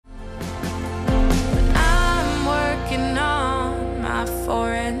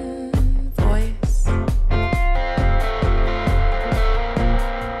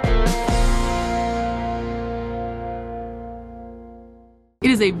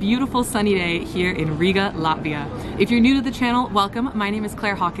is a beautiful sunny day here in Riga, Latvia. If you're new to the channel, welcome. My name is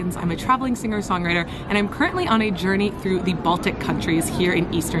Hawkins. I'm a traveling singer-songwriter, and I'm currently on a journey through the Baltic countries here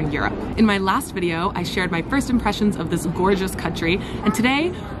in Eastern Europe. In my last video, I shared my first impressions of this gorgeous country, and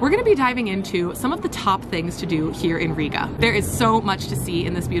today we're going to be diving into some of the top things to do here in Riga. There is so much to see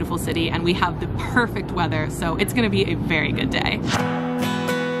in this beautiful city, and we have the perfect weather, so it's going to be a very good day.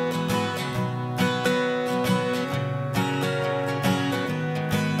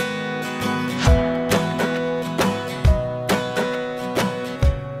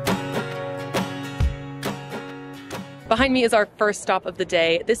 Behind me is our first stop of the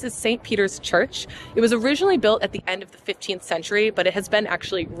day. This is St. Peter's Church. It was originally built at the end of the 15th century, but it has been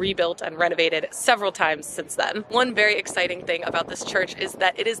actually rebuilt and renovated several times since then. One very exciting thing about this church is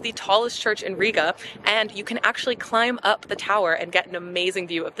that it is the tallest church in Riga, and you can actually climb up the tower and get an amazing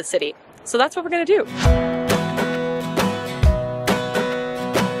view of the city. So that's what we're gonna do.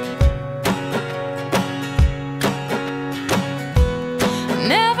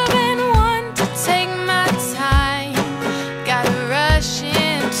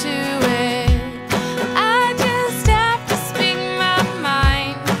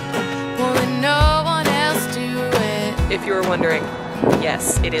 If you were wondering,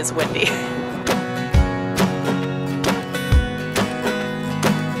 yes, it is windy.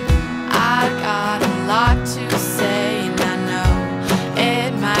 I got a lot to say, and I know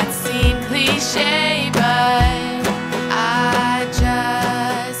it might seem cliche, but I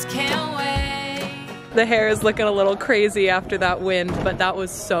just can't wait. The hair is looking a little crazy after that wind, but that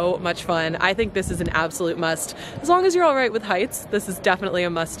was so much fun. I think this is an absolute must. As long as you're all right with heights, this is definitely a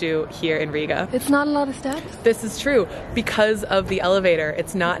must-do here in Riga. It's not a lot of steps? This is true. Because of the elevator,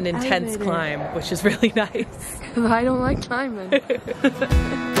 it's not an intense climb, which is really nice. Because I don't like climbing.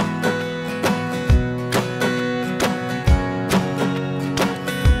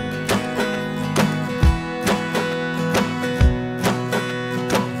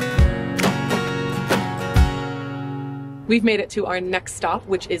 We've made it to our next stop,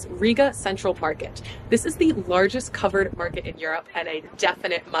 which is Riga Central Market. This is the largest covered market in Europe and a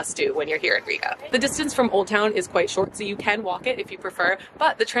definite must-do when you're here in Riga. The distance from Old Town is quite short, so you can walk it if you prefer,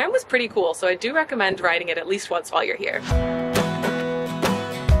 but the tram was pretty cool, so I do recommend riding it at least once while you're here.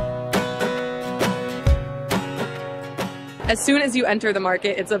 As soon as you enter the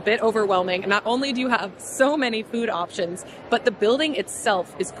market, it's a bit overwhelming. Not only do you have so many food options, but the building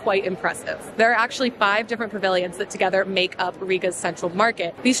itself is quite impressive. There are actually 5 different pavilions that together make up Riga's central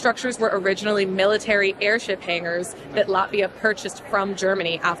market. These structures were originally military airship hangars that Latvia purchased from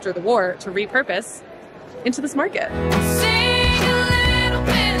Germany after the war to repurpose into this market.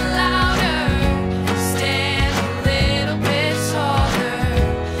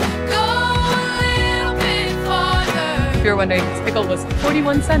 If you're wondering, this pickle was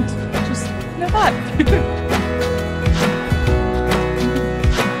 41 cents, which is not bad.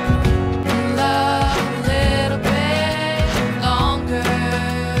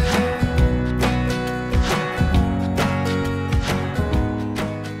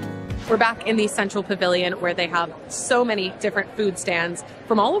 We're back in the central pavilion where they have so many different food stands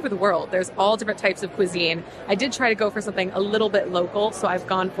from all over the world. There's all different types of cuisine. I did try to go for something a little bit local, so I've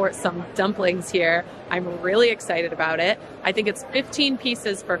gone for some dumplings here. I'm really excited about it. I think it's 15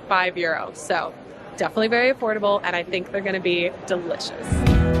 pieces for €5, so definitely very affordable, and I think they're gonna be delicious.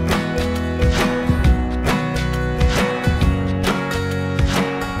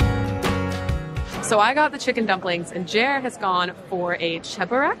 So I got the chicken dumplings, and Jer has gone for a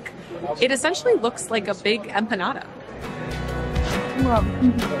cheburek. It essentially looks like a big empanada. Well,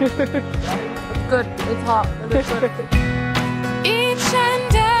 it's good. It's hot. It's good. Each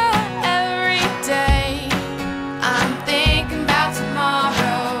and every day, I'm thinking about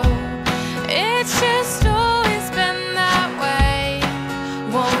tomorrow. It's just always been that way.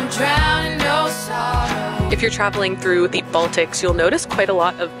 Won't drown in no sorrow. If you're traveling through the Baltics, you'll notice quite a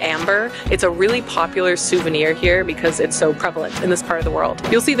lot of amber. It's a really popular souvenir here because it's so prevalent in this part of the world.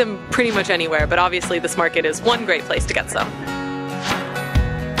 You'll see them pretty much anywhere, but obviously this market is one great place to get some.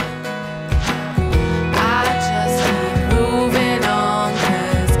 I just keep moving on,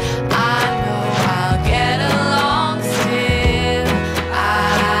 'cause I know I'll get along still. I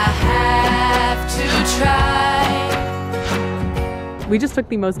have to try. We just took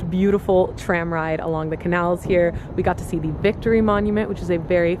the most beautiful tram ride along the canals here. We got to see the Victory Monument, which is a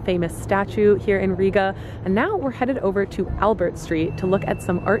very famous statue here in Riga. And now we're headed over to Alberta Street to look at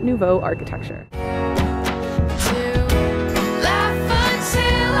some Art Nouveau architecture.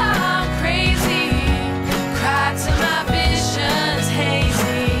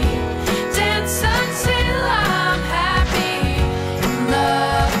 Dance until I'm happy in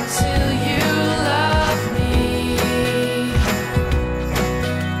love.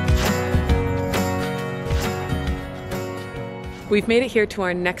 We've made it here to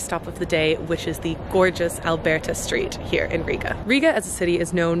our next stop of the day, which is the gorgeous Alberta Street here in Riga. Riga as a city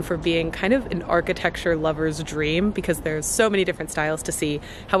is known for being kind of an architecture lover's dream because there's so many different styles to see.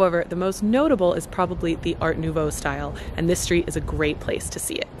 However, the most notable is probably the Art Nouveau style, and this street is a great place to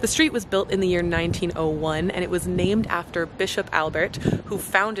see it. The street was built in the year 1901, and it was named after Bishop Albert, who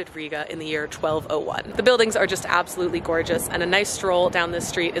founded Riga in the year 1201. The buildings are just absolutely gorgeous, and a nice stroll down this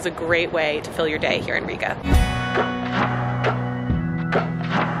street is a great way to fill your day here in Riga.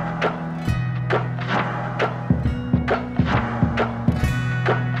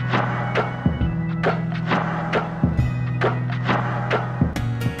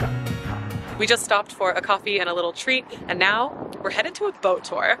 We just stopped for a coffee and a little treat, and now we're headed to a boat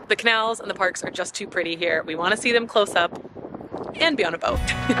tour. The canals and the parks are just too pretty here. We want to see them close up and be on a boat.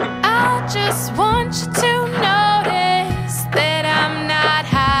 I just want you to notice that I'm not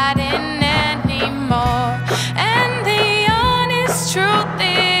hiding anymore. And the honest truth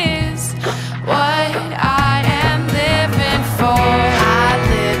is what I am living for. I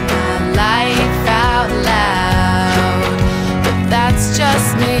live my life out loud, but that's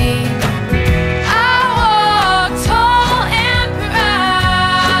just me.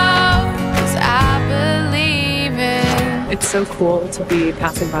 It's so cool to be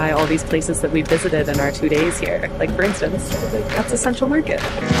passing by all these places that we visited in our 2 days here. Like, for instance, that's a Central Market.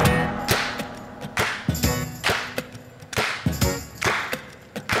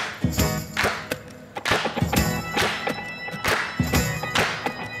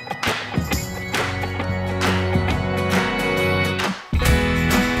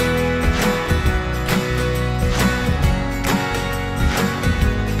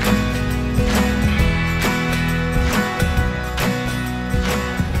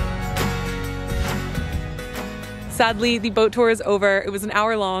 Sadly, the boat tour is over. It was an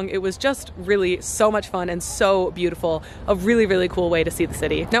hour long. It was just really so much fun and so beautiful. A really, really cool way to see the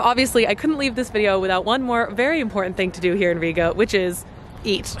city. Now, obviously, I couldn't leave this video without one more very important thing to do here in Riga, which is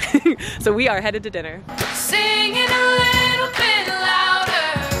eat. So we are headed to dinner. Singing a little bit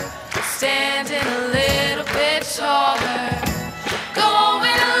louder, standing a little bit taller,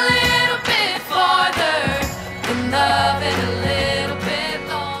 going a little bit farther, and loving a little bit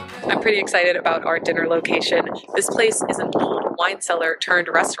longer. I'm pretty excited about our dinner location. This place is an old wine cellar turned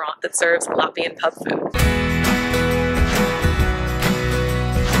restaurant that serves Latvian pub food.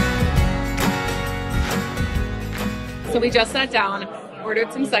 So we just sat down,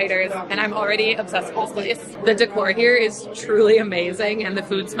 ordered some ciders, and I'm already obsessed with this place. The decor here is truly amazing and the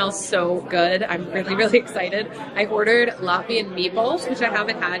food smells so good. I'm really, really excited. I ordered Latvian meatballs, which I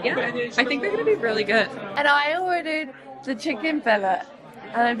haven't had yet. I think they're gonna be really good. And I ordered the chicken fillet,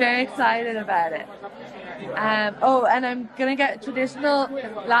 and I'm very excited about it. Oh, and I'm gonna get traditional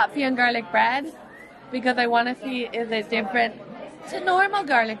Latvian garlic bread because I want to see is it different to normal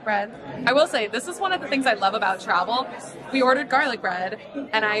garlic bread. I will say, this is one of the things I love about travel. We ordered garlic bread,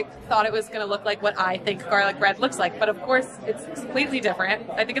 and I thought it was going to look like what I think garlic bread looks like, but of course, it's completely different.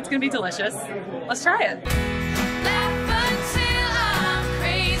 I think it's going to be delicious. Let's try it. Laugh until I'm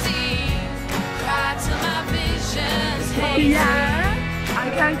crazy, cry till my vision's hazy. Yeah, I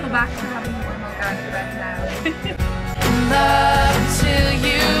can't go back to having normal garlic bread now. Love until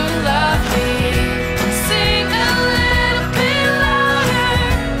you love me. Sing a little bit louder,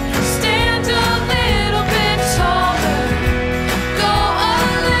 stand a little bit taller, go a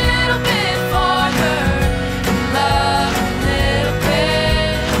little bit farther, and love a little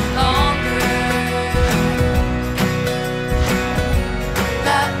bit longer.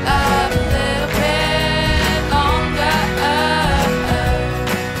 Love a little bit longer.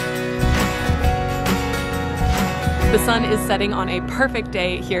 The sun is setting on a perfect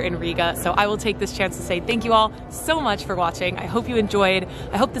day here in Riga, so I will take this chance to say thank you all so much for watching. I hope you enjoyed.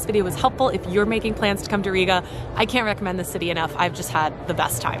 I hope this video was helpful if you're making plans to come to Riga. I can't recommend this city enough. I've just had the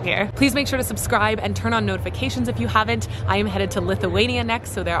best time here. Please make sure to subscribe and turn on notifications if you haven't. I am headed to Lithuania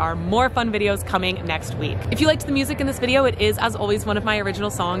next, so there are more fun videos coming next week. If you liked the music in this video, it is, as always, one of my original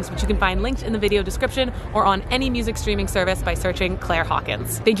songs, which you can find linked in the video description or on any music streaming service by searching Claire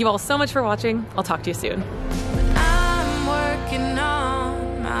Hawkins. Thank you all so much for watching. I'll talk to you soon. I'm working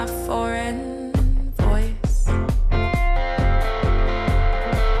on my foreign